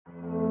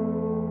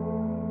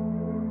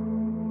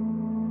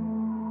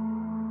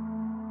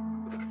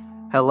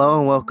Hello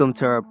and welcome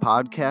to our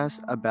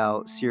podcast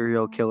about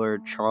serial killer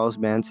Charles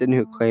Manson,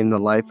 who claimed the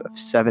life of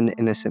 7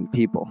 innocent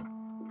people.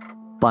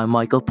 By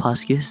Michael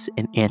Puskas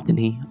and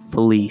Anthony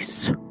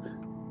Felice.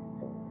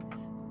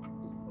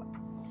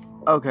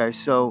 Okay,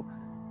 so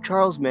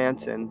Charles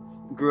Manson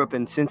grew up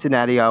in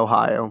Cincinnati,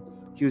 Ohio.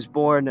 He was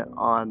born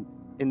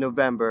in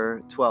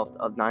November 12th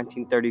of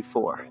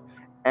 1934,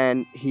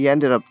 and he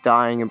ended up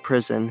dying in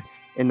prison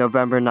in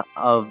November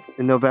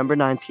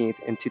 19th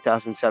in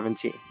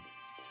 2017.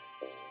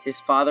 His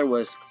father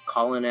was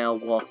Colonel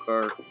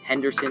Walker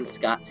Henderson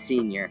Scott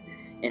Sr.,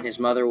 and his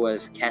mother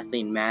was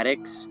Kathleen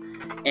Maddox.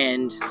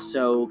 And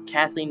so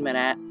Kathleen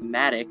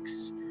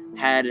Maddox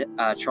had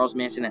Charles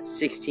Manson at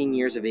 16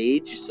 years of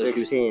age. So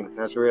 16,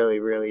 that's really,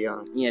 really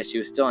young. Yeah, she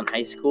was still in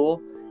high school,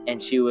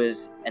 and she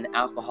was an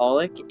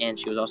alcoholic, and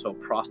she was also a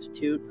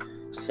prostitute.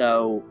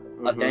 So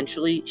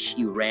eventually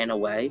she ran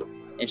away,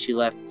 and she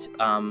left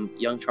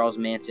young Charles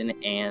Manson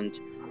and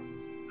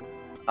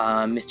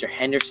Mr.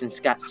 Henderson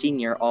Scott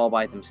Sr. all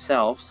by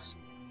themselves.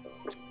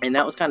 And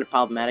that was kind of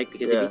problematic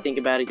because if you think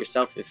about it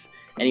yourself, if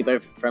anybody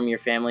from your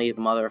family,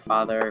 mother or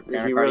father,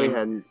 parent,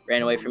 guardian,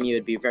 ran away from you,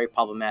 it'd be very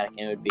problematic,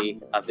 and it would be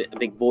a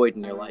big void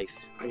in your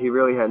life. He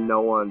really had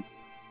no one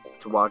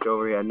to watch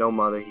over. He had no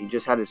mother. He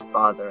just had his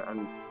father.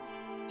 And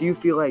do you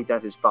feel like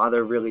that his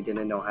father really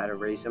didn't know how to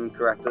raise him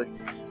correctly?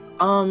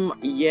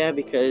 Yeah,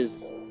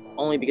 because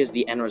of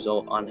the end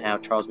result on how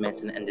Charles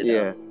Manson ended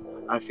up.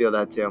 Yeah, I feel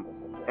that too.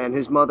 And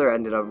his mother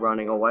ended up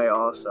running away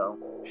also.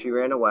 She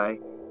ran away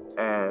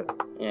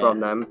from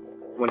them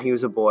when he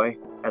was a boy,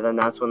 and then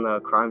that's when the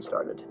crime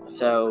started.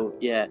 So,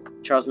 yeah,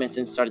 Charles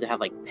Manson started to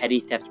have, petty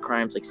theft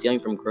crimes, stealing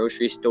from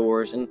grocery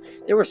stores, and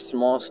there was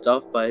small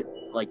stuff, but,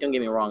 don't get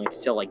me wrong, it's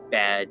still,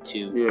 bad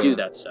to do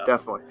that stuff.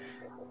 Definitely.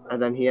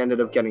 And then he ended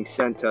up getting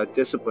sent to a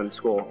discipline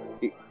school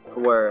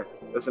where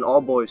it was an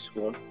all-boys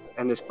school,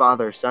 and his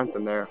father sent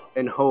him there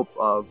in hope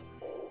of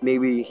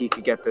maybe he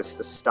could get this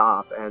to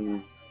stop,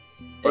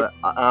 but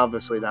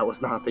obviously that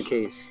was not the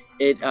case.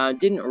 It it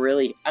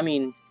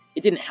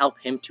didn't help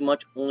him too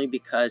much, only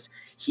because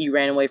he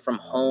ran away from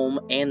home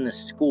and the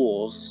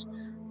schools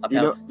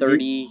about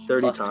 30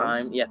 plus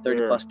times. Yeah,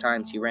 30 plus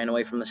times he ran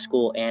away from the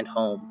school and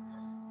home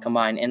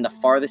combined. And the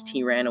farthest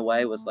he ran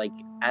away was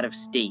out of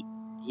state.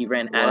 He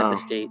ran out of the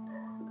state.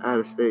 Out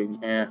of state.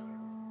 Yeah.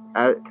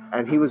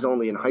 And he was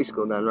only in high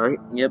school then, right?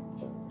 Yep.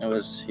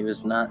 He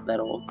was not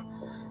that old.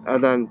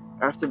 And then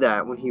after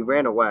that, when he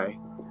ran away,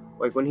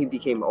 when he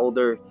became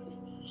older,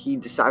 he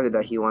decided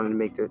that he wanted to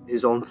make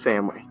his own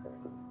family,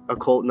 a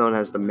cult known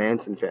as the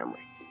Manson family.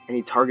 And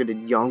he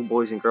targeted young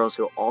boys and girls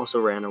who also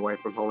ran away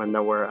from home and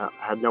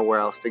had nowhere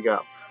else to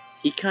go.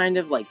 He kind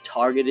of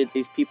targeted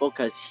these people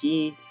because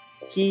he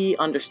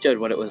understood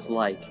what it was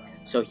like.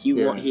 So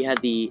he had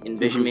the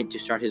envisionment to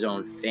start his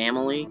own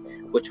family,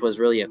 which was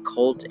really a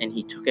cult, and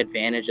he took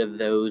advantage of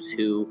those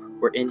who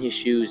were in his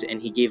shoes,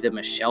 and he gave them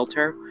a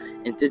shelter.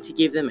 And since he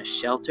gave them a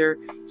shelter,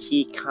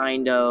 he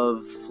kind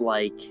of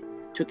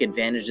took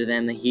advantage of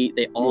them.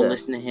 They all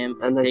listened to him,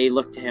 and they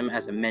looked to him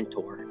as a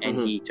mentor,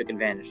 and he took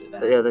advantage of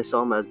that. Yeah, they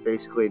saw him as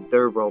basically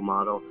their role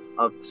model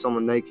of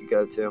someone they could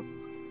go to.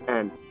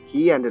 And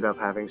he ended up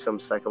having some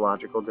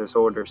psychological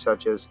disorders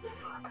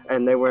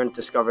and they weren't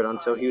discovered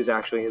until he was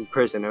actually in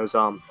prison. It was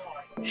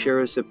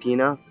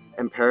schizophrenia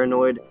and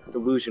paranoid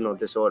delusional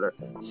disorder.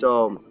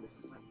 So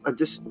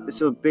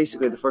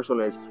basically the first one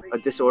is a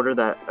disorder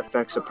that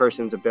affects a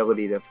person's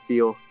ability to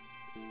feel,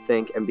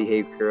 think, and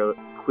behave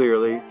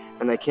clearly,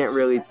 and they can't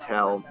really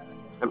tell.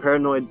 And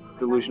paranoid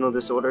delusional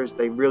disorders,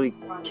 they really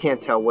can't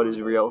tell what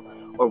is real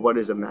or what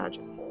is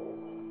imagined.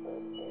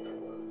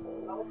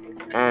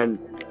 And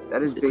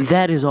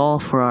that is all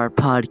for our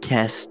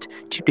podcast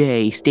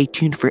today. Stay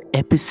tuned for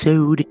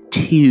episode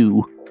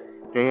 2.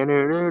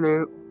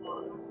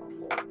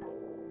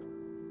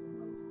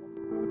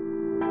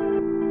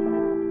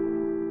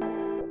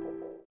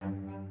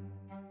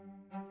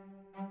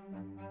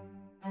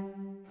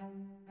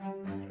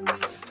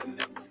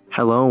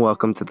 Hello and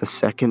welcome to the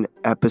second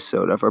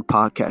episode of our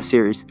podcast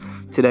series.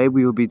 Today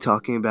we will be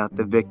talking about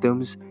the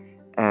victims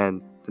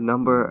and the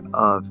number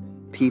of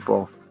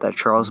people that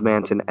Charles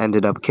Manson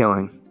ended up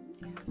killing.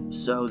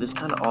 So this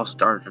kind of all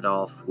started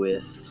off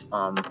with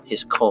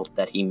his cult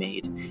that he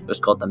made. It was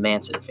called the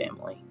Manson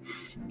family.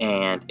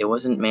 And it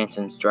wasn't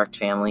Manson's direct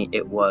family.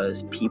 It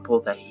was people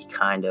that he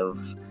kind of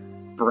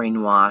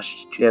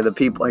brainwashed. Yeah, the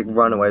people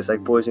runaways,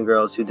 boys and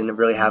girls who didn't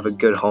really have a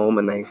good home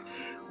and they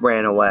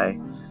ran away.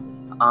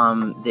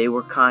 They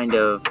were kind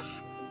of...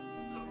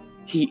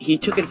 He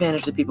took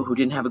advantage of the people who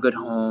didn't have a good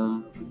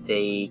home.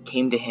 They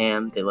came to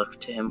him. They looked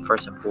to him for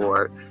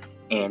support.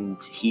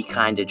 And he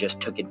kind of just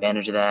took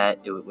advantage of that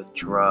with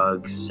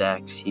drugs,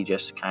 sex. He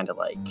just kind of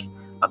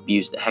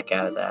abused the heck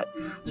out of that.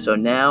 So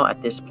now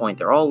at this point,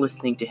 they're all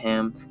listening to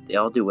him. They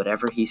all do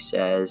whatever he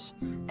says.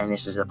 And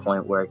this is the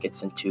point where it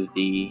gets into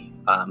the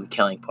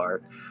killing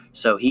part.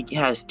 So he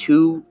has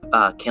 2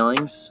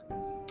 killings,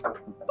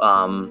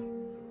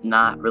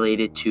 not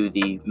related to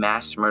the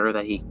mass murder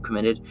that he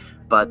committed.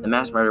 But the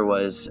mass murder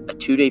was a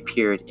 2-day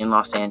period in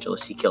Los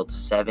Angeles. He killed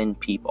 7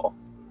 people.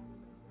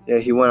 Yeah,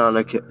 he went on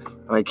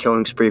a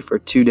killing spree for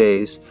 2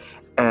 days,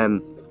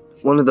 and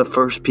one of the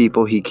first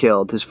people he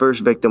killed, his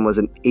first victim was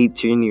an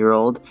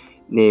 18-year-old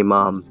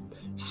named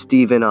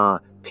Stephen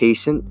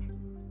Payson,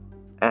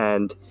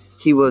 and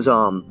he was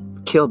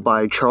killed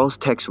by Charles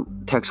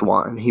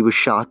Texwan. He was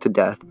shot to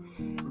death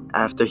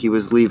after he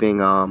was leaving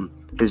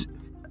his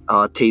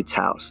Tate's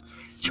house.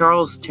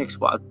 Charles Tex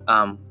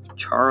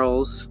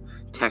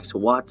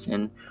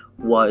Watson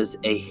was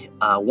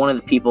one of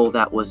the people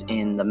that was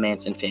in the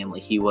Manson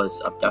family. He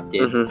was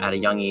abducted at a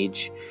young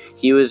age.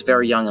 He was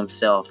very young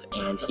himself,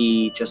 and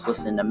he just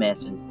listened to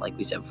Manson. Like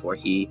we said before,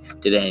 he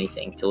did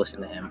anything to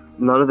listen to him.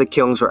 None of the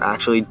killings were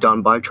actually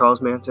done by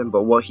Charles Manson,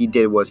 but what he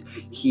did was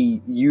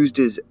he used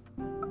his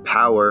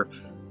power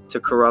to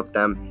corrupt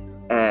them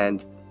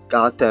and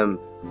got them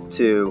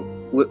to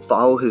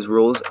follow his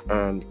rules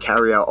and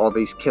carry out all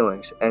these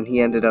killings. And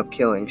he ended up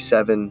killing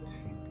 7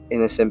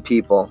 innocent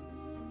people.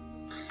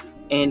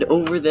 And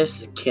over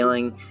this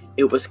killing,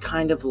 it was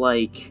kind of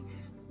like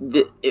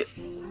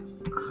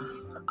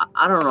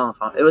I don't know if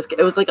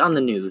it was like on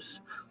the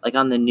news. Like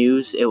on the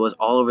news, it was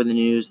all over the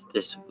news.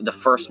 The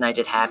first night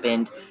it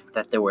happened,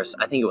 that there was,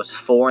 I think it was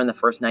 4 in the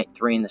first night,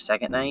 3 in the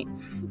second night.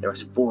 There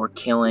was 4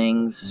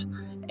 killings,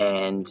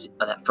 and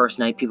that first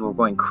night people were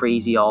going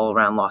crazy all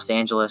around Los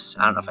Angeles.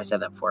 I don't know if I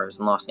said that before. It was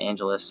in Los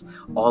Angeles,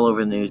 all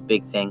over the news,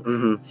 big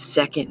thing.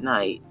 Second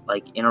night,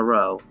 like in a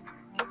row,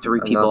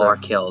 3 people are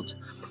killed.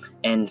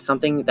 And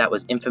something that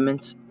was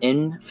infamous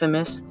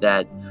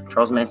that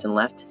Charles Manson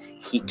left,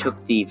 he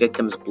took the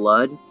victim's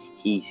blood,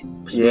 he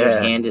smeared his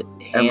hand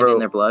in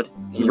their blood,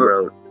 he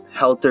wrote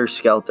 "Helter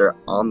Skelter"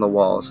 on the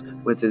walls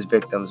with his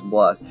victim's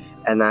blood,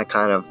 and that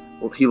kind of,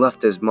 he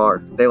left his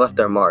mark. They left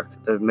their mark.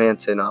 The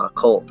Manson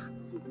cult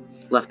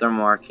left their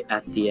mark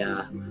at the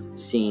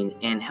scene.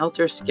 And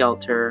Helter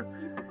Skelter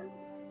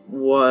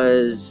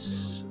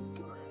was...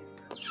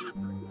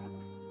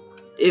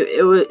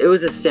 It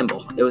was a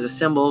symbol. It was a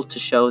symbol to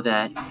show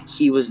that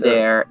he was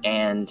there,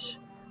 and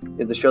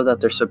to show that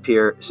they're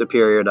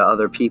superior to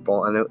other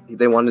people, and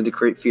they wanted to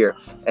create fear.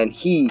 And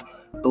he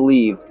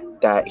believed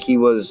that he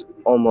was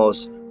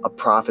almost a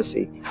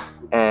prophecy,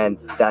 and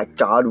that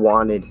God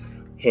wanted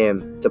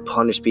him to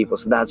punish people.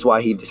 So that's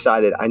why he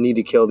decided, I need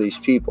to kill these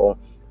people,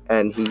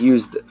 and he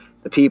used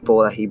the people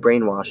that he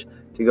brainwashed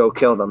to go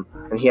kill them.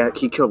 And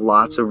he killed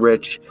lots of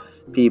rich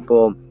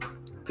people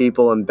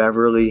in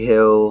Beverly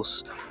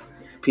Hills.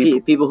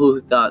 People who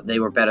thought they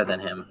were better than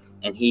him,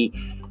 and he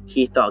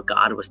thought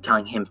God was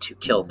telling him to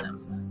kill them,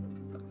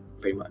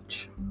 pretty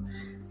much.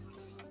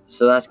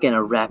 So that's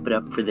gonna wrap it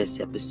up for this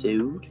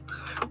episode.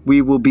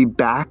 We will be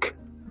back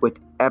with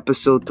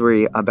episode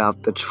 3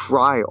 about the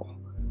trial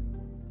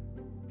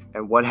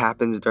and what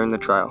happens during the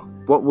trial.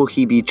 What will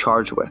he be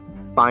charged with?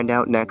 Find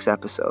out next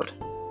episode.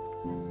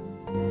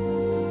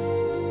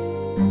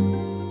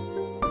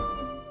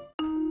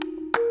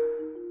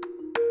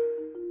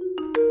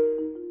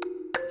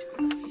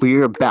 We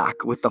are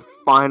back with the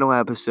final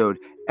episode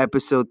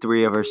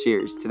 3 of our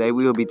series. Today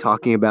we will be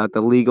talking about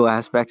the legal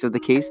aspects of the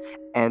case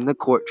and the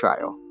court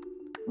trial.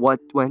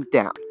 What went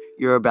down?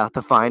 You're about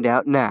to find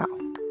out now.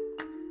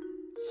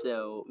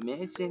 So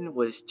Manson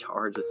was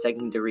charged with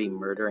second-degree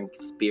murder and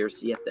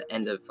conspiracy at the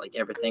end of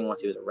everything once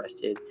he was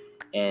arrested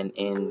and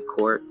in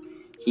court.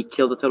 He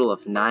killed a total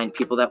of 9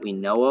 people that we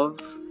know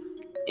of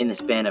in the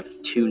span of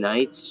 2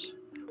 nights.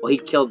 Well, he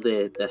killed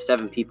the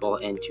 7 people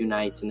in 2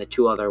 nights, and the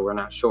 2 other we're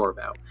not sure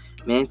about.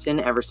 Manson,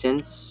 ever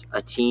since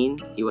a teen,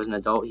 he was an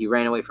adult. He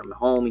ran away from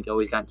home. He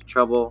always got into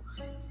trouble.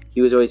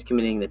 He was always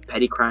committing the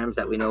petty crimes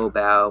that we know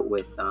about,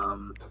 with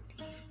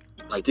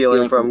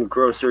stealing from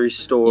grocery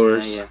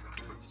stores. Yeah,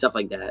 stuff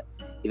like that.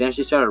 He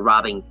eventually started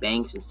robbing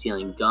banks and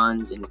stealing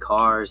guns and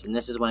cars, and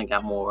this is when it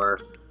got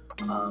more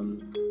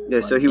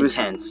intense. So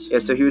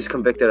he was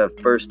convicted of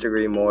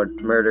first-degree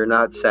murder,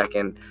 not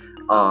second.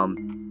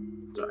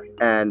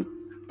 And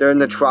during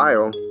the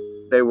trial,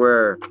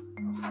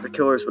 the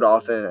killers would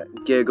often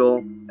giggle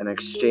and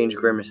exchange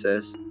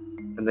grimaces,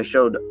 and they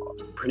showed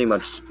pretty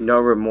much no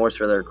remorse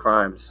for their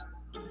crimes.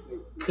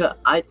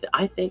 I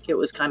think it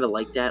was kind of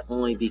like that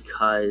only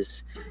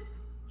because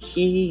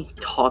he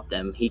taught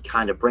them, he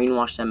kind of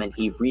brainwashed them, and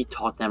he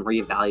retaught them,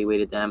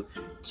 reevaluated them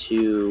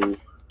to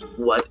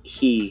what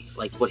he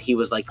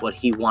was like, what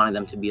he wanted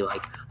them to be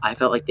like. I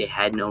felt like they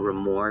had no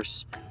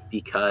remorse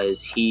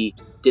because he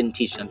didn't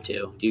teach them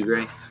to. Do you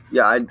agree?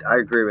 Yeah, I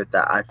agree with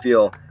that. I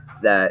feel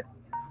that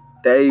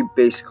they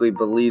basically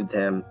believed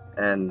him,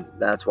 and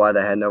that's why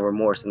they had no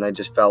remorse, and they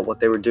just felt what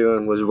they were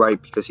doing was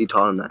right because he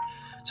taught them that.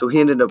 So he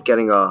ended up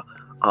getting a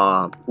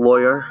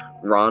lawyer,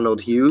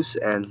 Ronald Hughes,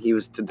 and he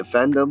was to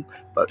defend them.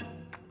 But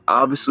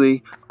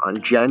obviously,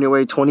 on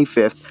January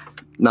 25th,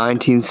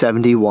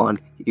 1971,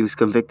 he was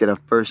convicted of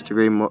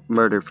first-degree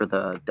murder for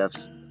the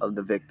deaths of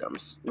the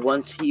victims.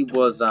 Once he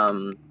was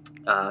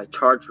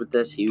charged with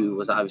this, he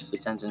was obviously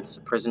sentenced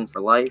to prison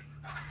for life.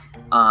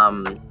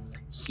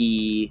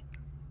 He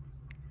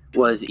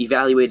was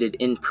evaluated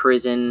in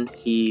prison.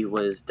 He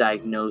was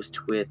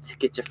diagnosed with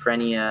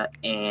schizophrenia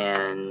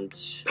and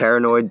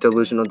paranoid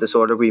delusional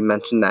disorder. We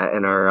mentioned that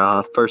in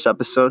our first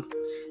episode.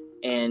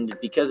 And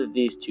because of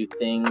these two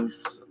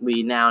things,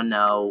 we now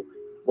know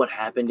what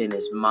happened in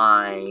his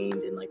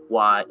mind and like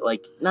why,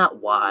 like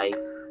not why,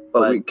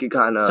 but we could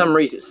kind of some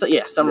reasons. So,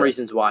 yeah, some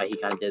reasons why he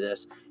kind of did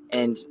this.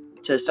 And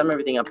to sum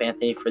everything up,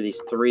 Anthony, for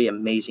these 3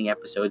 amazing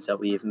episodes that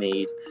we have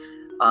made,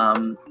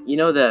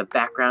 the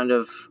background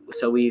of.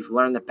 So we've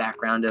learned the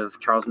background of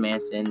Charles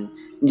Manson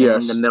in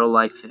the middle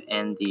life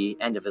and the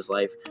end of his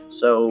life.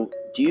 So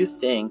do you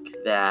think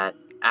that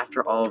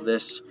after all of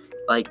this,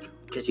 like,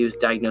 because he was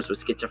diagnosed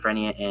with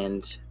schizophrenia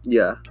and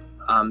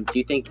do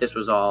you think this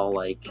was all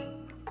like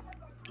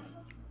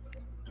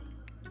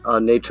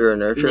nature and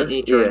nurture?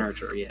 Nature and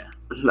nurture, yeah.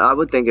 I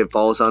would think it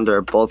falls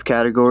under both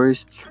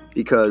categories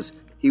because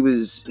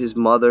his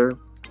mother,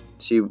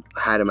 she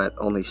had him at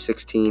only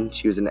 16.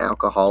 She was an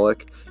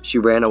alcoholic. She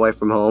ran away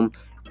from home,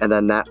 and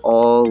then that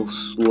all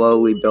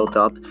slowly built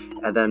up,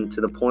 and then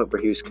to the point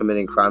where he was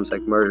committing crimes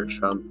like murder,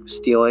 from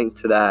stealing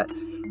to that.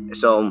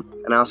 So,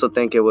 and I also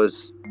think it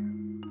was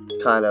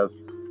kind of,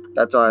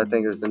 that's all I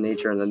think is the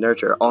nature and the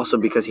nurture. Also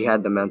because he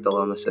had the mental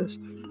illnesses.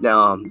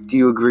 Now, do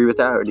you agree with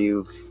that, or do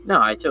you? No,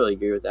 I totally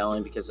agree with that,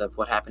 only because of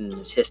what happened in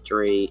his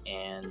history,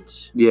 and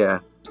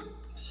it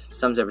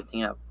sums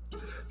everything up.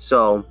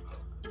 So,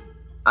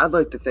 I'd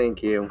like to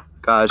thank you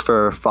guys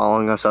for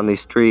following us on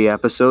these 3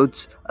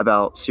 episodes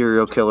about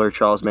serial killer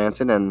Charles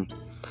Manson, and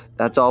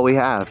that's all we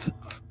have.